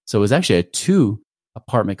 So it was actually a 2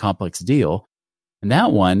 apartment complex deal. And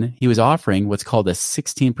that one, he was offering what's called a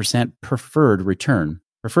 16% preferred return.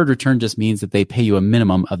 Preferred return just means that they pay you a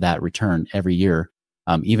minimum of that return every year,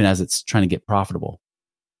 even as it's trying to get profitable.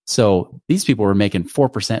 So these people were making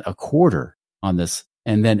 4% a quarter on this,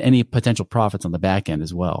 and then any potential profits on the back end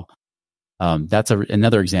as well. That's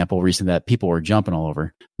another example recently that people were jumping all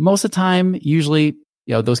over. Most of the time, usually,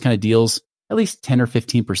 those kind of deals, at least 10 or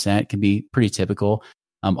 15% can be pretty typical.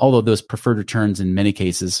 Although those preferred returns in many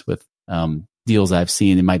cases with deals I've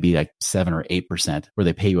seen, it might be like 7 or 8% where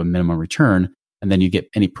they pay you a minimum return. And then you get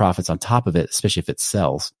any profits on top of it, especially if it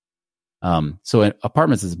sells. So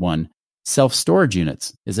apartments is one. Self-storage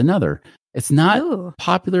units is another. It's not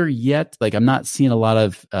popular yet. Like I'm not seeing a lot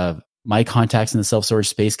of my contacts in the self-storage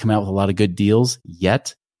space come out with a lot of good deals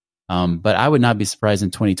yet. But I would not be surprised in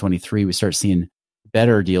 2023 we start seeing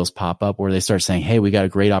better deals pop up where they start saying, hey, we got a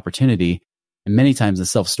great opportunity. And many times in the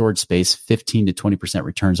self-storage space, 15 to 20%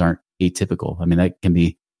 returns aren't atypical. I mean, that can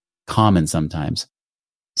be common sometimes.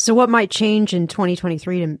 So what might change in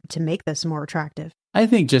 2023 to make this more attractive? I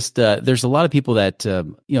think just there's a lot of people that,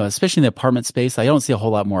 especially in the apartment space, I don't see a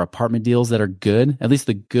whole lot more apartment deals that are good. At least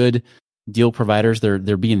the good deal providers, they're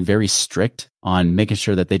being very strict on making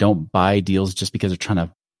sure that they don't buy deals just because they're trying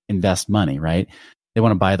to invest money, right? They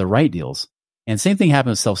want to buy the right deals. And same thing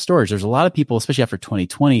happened with self-storage. There's a lot of people, especially after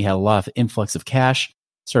 2020, had a lot of influx of cash,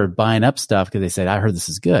 started buying up stuff because they said, I heard this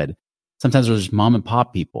is good. Sometimes there's just mom and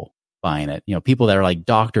pop people buying it. People that are like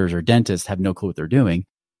doctors or dentists have no clue what they're doing.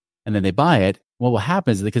 And then they buy it. What will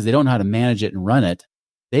happen is because they don't know how to manage it and run it,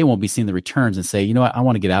 they won't be seeing the returns and say, you know what, I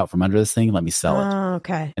want to get out from under this thing. Let me sell it.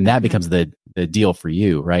 Okay. And that becomes the deal for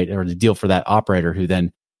you, right? Or the deal for that operator who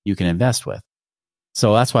then you can invest with.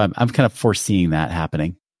 So that's why I'm kind of foreseeing that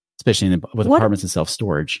happening, especially with apartments and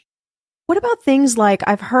self-storage. What about things like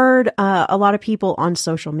I've heard a lot of people on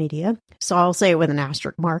social media, so I'll say it with an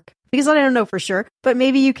asterisk mark because I don't know for sure, but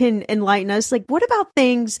maybe you can enlighten us. Like, what about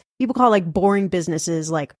things people call like boring businesses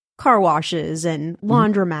like car washes and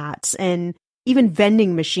laundromats and even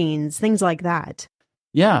vending machines, things like that?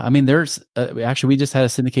 Yeah. I mean, there's actually, we just had a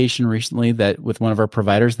syndication recently that with one of our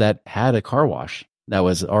providers that had a car wash that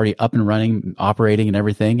was already up and running, operating and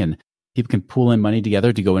everything. And people can pool in money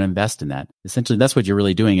together to go and invest in that. Essentially, that's what you're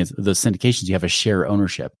really doing is those syndications, you have a share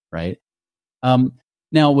ownership, right?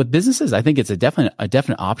 Now with businesses, I think it's a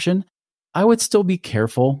definite option. I would still be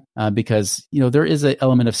careful because, there is an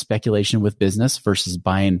element of speculation with business versus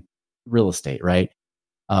buying real estate, right?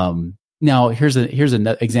 Now here's an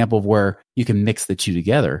example of where you can mix the two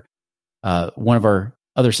together. One of our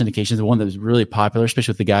other syndications, the one that was really popular,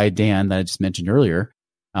 especially with the guy, Dan, that I just mentioned earlier,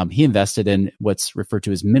 he invested in what's referred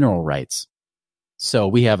to as mineral rights. So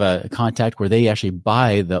we have a contact where they actually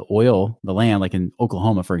buy the land, like in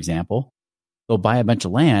Oklahoma, for example. They'll buy a bunch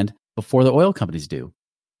of land before the oil companies do.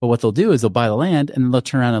 But what they'll do is they'll buy the land and then they'll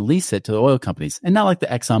turn around and lease it to the oil companies. And not like the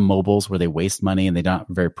Exxon Mobils where they waste money and they're not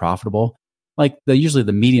very profitable. Like usually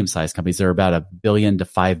the medium-sized companies, they're about $1 billion to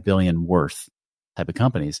 $5 billion worth type of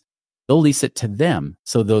companies. They'll lease it to them.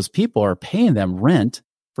 So those people are paying them rent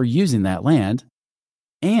for using that land.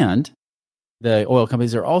 And the oil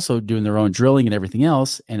companies are also doing their own drilling and everything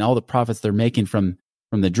else. And all the profits they're making from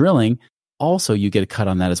the drilling, also you get a cut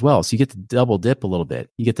on that as well. So you get to double dip a little bit.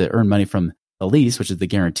 You get to earn money from the lease, which is the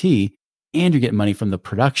guarantee, and you're getting money from the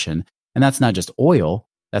production. And that's not just oil.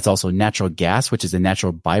 That's also natural gas, which is a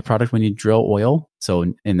natural byproduct when you drill oil.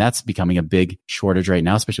 So, and that's becoming a big shortage right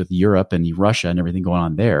now, especially with Europe and Russia and everything going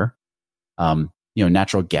on there.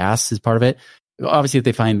 Natural gas is part of it. Obviously, if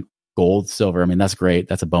they find gold, silver, I mean, that's great.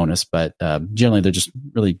 That's a bonus. But generally, they're just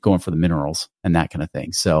really going for the minerals and that kind of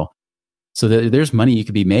thing. So there's money you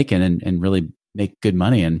could be making and really make good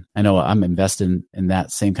money. And I know I'm investing in that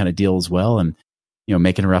same kind of deal as well. And,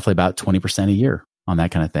 making roughly about 20% a year on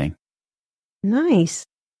that kind of thing. Nice.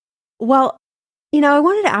 Well, I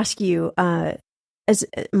wanted to ask you, as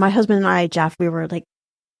my husband and I, Jeff, we were like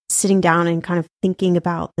sitting down and kind of thinking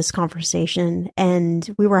about this conversation, and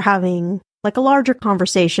we were having like a larger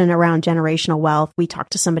conversation around generational wealth. We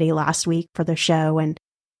talked to somebody last week for the show, and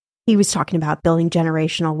he was talking about building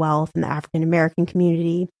generational wealth in the African American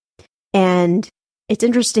community. And it's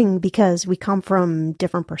interesting because we come from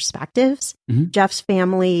different perspectives. Mm-hmm. Jeff's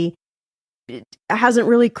family hasn't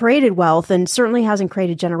really created wealth and certainly hasn't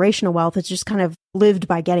created generational wealth. It's just kind of lived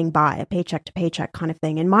by getting by, a paycheck to paycheck kind of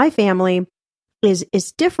thing. And my family is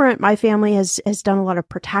different. My family has done a lot of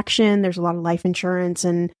protection. There's a lot of life insurance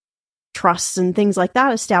and trusts and things like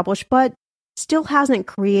that established, but still hasn't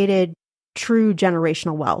created true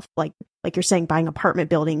generational wealth. Like you're saying, buying apartment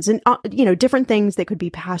buildings and, different things that could be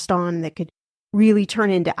passed on that could really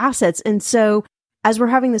turn into assets. And so as we're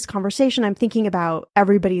having this conversation, I'm thinking about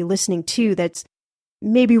everybody listening too, that's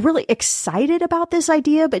maybe really excited about this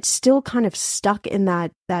idea, but still kind of stuck in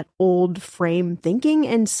that old frame thinking.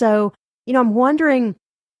 And so, I'm wondering,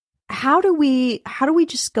 how do we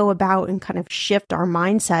just go about and kind of shift our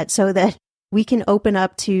mindset so that we can open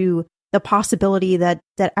up to the possibility that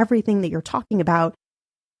everything that you're talking about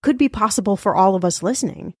could be possible for all of us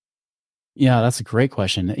listening? Yeah, that's a great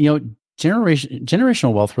question.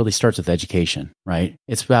 Generational wealth really starts with education, right?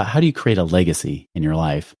 It's about how do you create a legacy in your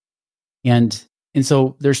life? And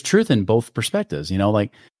so there's truth in both perspectives,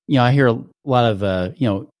 I hear a lot of,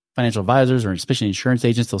 financial advisors or especially insurance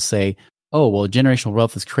agents, they'll say, oh, well, generational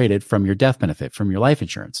wealth is created from your death benefit, from your life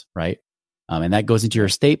insurance, right? And that goes into your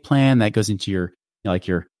estate plan, that goes into your,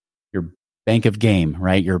 your bank of game,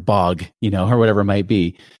 right? Your bog, or whatever it might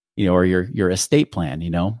be, or your estate plan,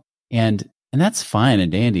 and that's fine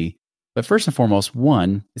and dandy. But first and foremost,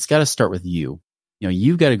 one, it's got to start with you.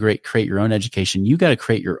 You've got to create your own education. You got to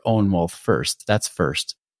create your own wealth first. That's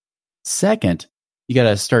first. Second, you got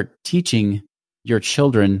to start teaching your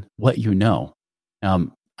children what you know.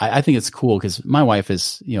 I think it's cool because my wife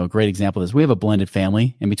is, a great example of this. We have a blended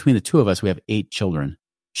family, and between the two of us, we have 8 children.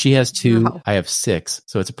 She has 2, wow. I have 6.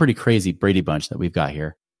 So it's a pretty crazy Brady Bunch that we've got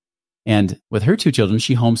here. And with her 2 children,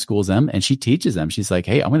 she homeschools them and she teaches them. She's like,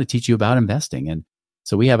 hey, I'm going to teach you about investing. And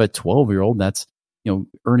so we have a 12-year-old that's,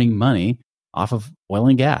 earning money off of oil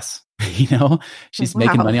and gas. She's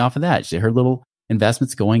making money off of that. Her little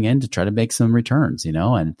investments going in to try to make some returns,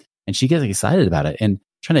 and she gets excited about it. And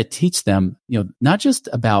trying to teach them, not just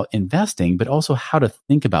about investing, but also how to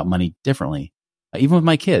think about money differently. Even with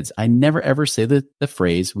my kids, I never ever say the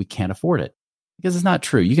phrase, we can't afford it, because it's not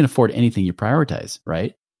true. You can afford anything you prioritize,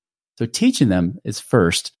 right? So teaching them is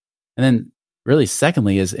first. And then really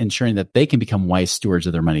secondly is ensuring that they can become wise stewards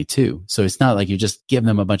of their money too. So it's not like you just give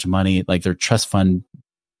them a bunch of money like they're trust fund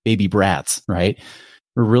baby brats, right?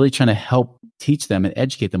 We're really trying to help teach them and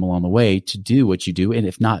educate them along the way to do what you do. And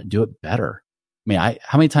if not, do it better. I mean,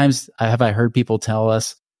 how many times have I heard people tell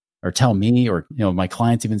us or tell me, or, my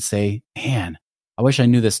clients even say, man, I wish I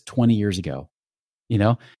knew this 20 years ago,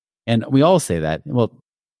 and we all say that. Well,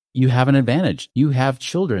 you have an advantage. You have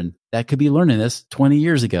children that could be learning this 20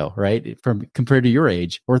 years ago, right? Compared to your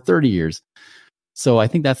age, or 30 years. So I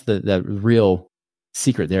think that's the real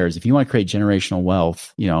secret there is if you want to create generational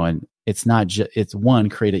wealth, and it's not it's one,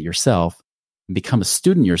 create it yourself and become a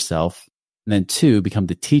student yourself. And then two, become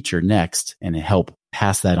the teacher next and help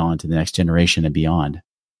pass that on to the next generation and beyond.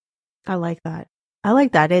 I like that. I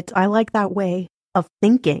like that way of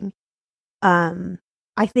thinking.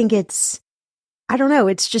 I think I don't know,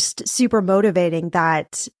 it's just super motivating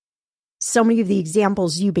that so many of the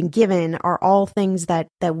examples you've been given are all things that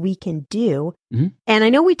we can do. Mm-hmm. And I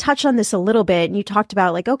know we touched on this a little bit, and you talked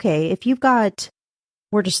about like, okay, if you've got,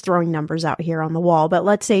 we're just throwing numbers out here on the wall, but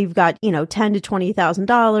let's say you've got, $10,000 to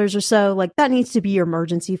 $20,000 or so, like that needs to be your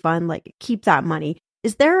emergency fund, like keep that money.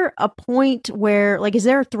 Is there a point where, like, is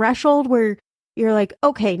there a threshold where you're like,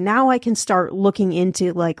 okay, now I can start looking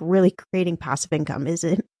into like really creating passive income? Is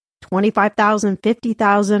it 25,000,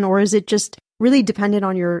 50,000, or is it just really dependent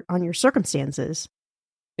on your circumstances?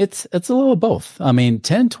 It's a little of both. I mean,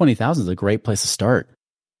 10, 20,000 is a great place to start.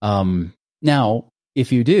 Now,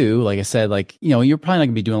 if you do, like I said, like, you're probably not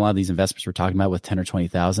gonna be doing a lot of these investments we're talking about with 10 or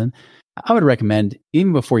 20,000. I would recommend,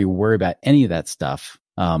 even before you worry about any of that stuff,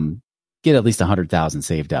 get at least 100,000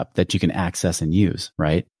 saved up that you can access and use,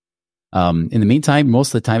 right? In the meantime, most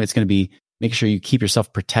of the time it's going to be making sure you keep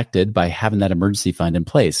yourself protected by having that emergency fund in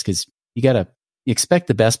place, because you got to expect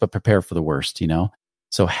the best, but prepare for the worst,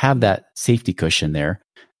 So have that safety cushion there.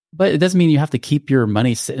 But it doesn't mean you have to keep your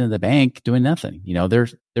money sitting in the bank doing nothing.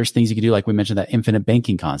 There's things you can do, like we mentioned, that infinite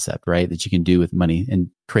banking concept, right? That you can do with money and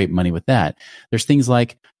create money with that. There's things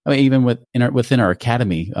like, even within our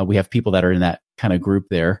academy, we have people that are in that kind of group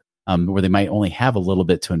there, where they might only have a little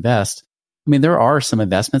bit to invest. I mean, there are some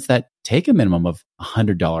investments that take a minimum of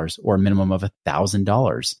 $100 or a minimum of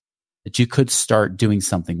 $1,000 that you could start doing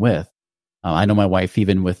something with. I know my wife,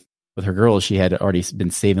 even with her girls, she had already been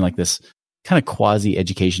saving like this kind of quasi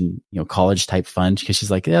education, college type fund, because she's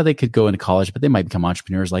like, yeah, they could go into college, but they might become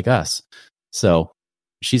entrepreneurs like us. So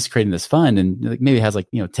she's creating this fund, and maybe it has like,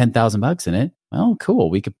 $10,000 in it. Well, cool.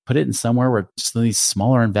 We could put it in somewhere where just these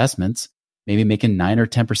smaller investments, maybe making 9 or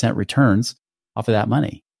 10% returns off of that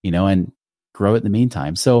money, and grow it in the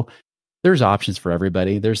meantime. So there's options for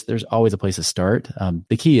everybody. There's always a place to start.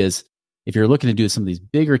 The key is, if you're looking to do some of these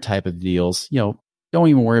bigger type of deals, don't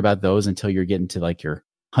even worry about those until you're getting to like your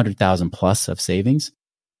 100,000 plus of savings.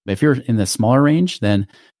 But if you're in the smaller range, then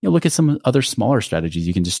look at some other smaller strategies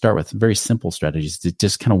you can just start with, very simple strategies to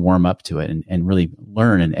just kind of warm up to it and really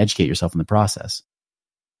learn and educate yourself in the process.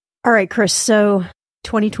 All right, Chris. So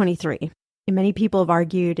 2023, and many people have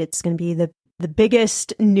argued it's going to be the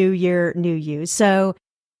biggest new year, new you. So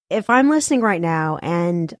if I'm listening right now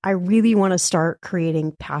and I really want to start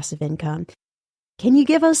creating passive income, can you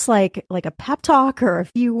give us like a pep talk or a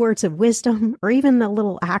few words of wisdom, or even a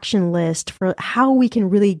little action list for how we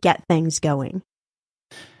can really get things going?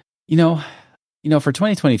 For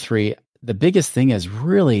 2023, the biggest thing is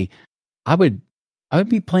really, I would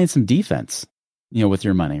be playing some defense, with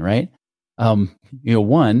your money, right?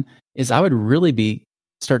 One is I would really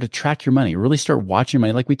start to track your money, really start watching your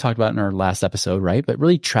money, like we talked about in our last episode, right? But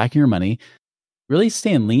really tracking your money, really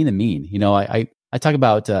staying lean and mean. I talk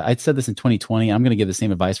about, I said this in 2020, I'm going to give the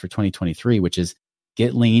same advice for 2023, which is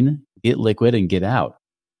get lean, get liquid, and get out.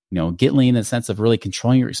 Get lean in the sense of really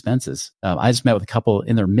controlling your expenses. I just met with a couple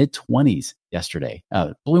in their mid-20s yesterday.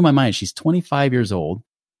 Blew my mind. She's 25 years old,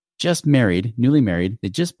 just married, newly married. They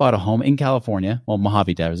just bought a home in California,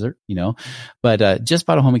 Mojave Desert, but just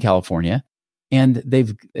bought a home in California. And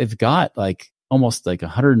they've got like almost like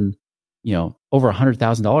over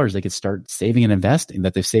 $100,000 they could start saving and investing,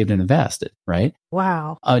 that they've saved and invested, right?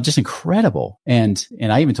 Wow. Just incredible. And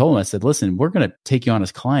I even told them, I said, listen, we're going to take you on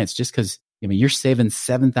as clients just because, you're saving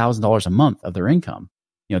 $7,000 a month of their income.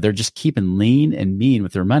 They're just keeping lean and mean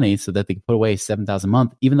with their money so that they can put away $7,000 a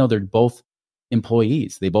month, even though they're both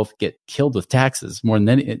employees. They both get killed with taxes more than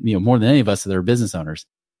any of us that are business owners.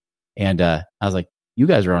 And I was like, you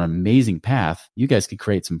guys are on an amazing path. You guys could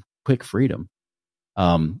create some quick freedom.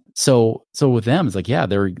 So with them, it's like, yeah,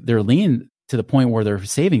 they're lean to the point where they're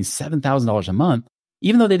saving $7,000 a month,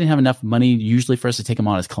 even though they didn't have enough money usually for us to take them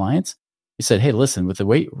on as clients. We said, hey, listen, with the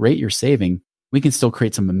rate you're saving, we can still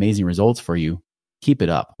create some amazing results for you. Keep it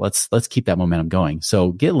up. Let's keep that momentum going.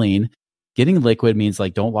 So get lean. Getting liquid means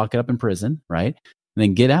like, don't lock it up in prison, right? And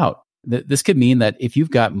then get out. This could mean that if you've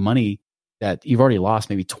got money that you've already lost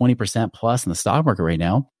maybe 20% plus in the stock market right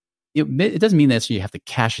now, it doesn't mean that you have to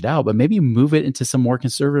cash it out, but maybe you move it into some more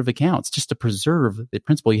conservative accounts just to preserve the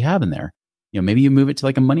principal you have in there. Maybe you move it to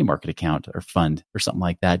like a money market account or fund or something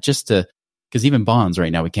like that, because even bonds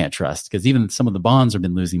right now we can't trust, because even some of the bonds have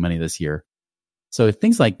been losing money this year. So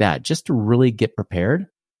things like that, just to really get prepared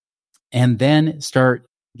and then start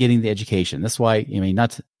getting the education. That's why,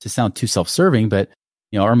 not to sound too self-serving, but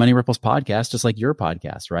our Money Ripples podcast, just like your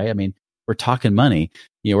podcast, right? We're talking money,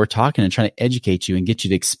 we're talking and trying to educate you and get you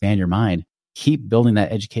to expand your mind. Keep building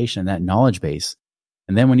that education and that knowledge base.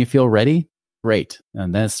 And then when you feel ready, great.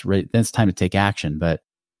 And then it's time to take action. But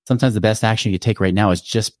sometimes the best action you take right now is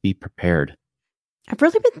just be prepared. I've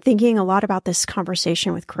really been thinking a lot about this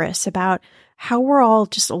conversation with Chris about how we're all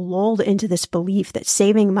just lulled into this belief that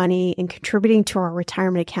saving money and contributing to our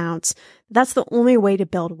retirement accounts, that's the only way to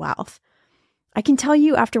build wealth. I can tell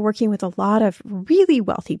you after working with a lot of really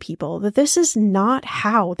wealthy people that this is not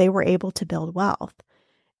how they were able to build wealth.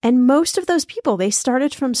 And most of those people, they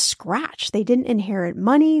started from scratch. They didn't inherit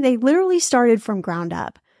money. They literally started from ground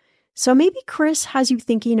up. So maybe Chris has you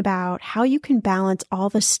thinking about how you can balance all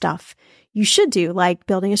the stuff you should do, like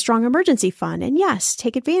building a strong emergency fund. And yes,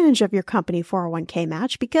 take advantage of your company 401k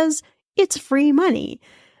match because it's free money.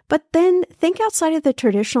 But then think outside of the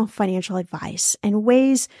traditional financial advice and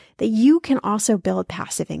ways that you can also build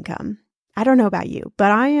passive income. I don't know about you,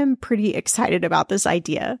 but I am pretty excited about this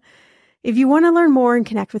idea. If you want to learn more and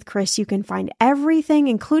connect with Chris, you can find everything,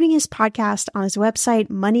 including his podcast, on his website,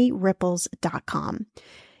 moneyripples.com.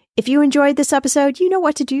 If you enjoyed this episode, you know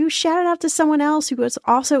what to do. Shout it out to someone else who is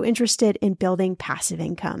also interested in building passive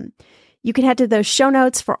income. You can head to those show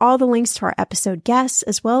notes for all the links to our episode guests,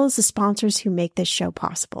 as well as the sponsors who make this show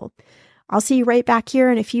possible. I'll see you right back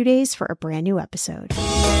here in a few days for a brand new episode.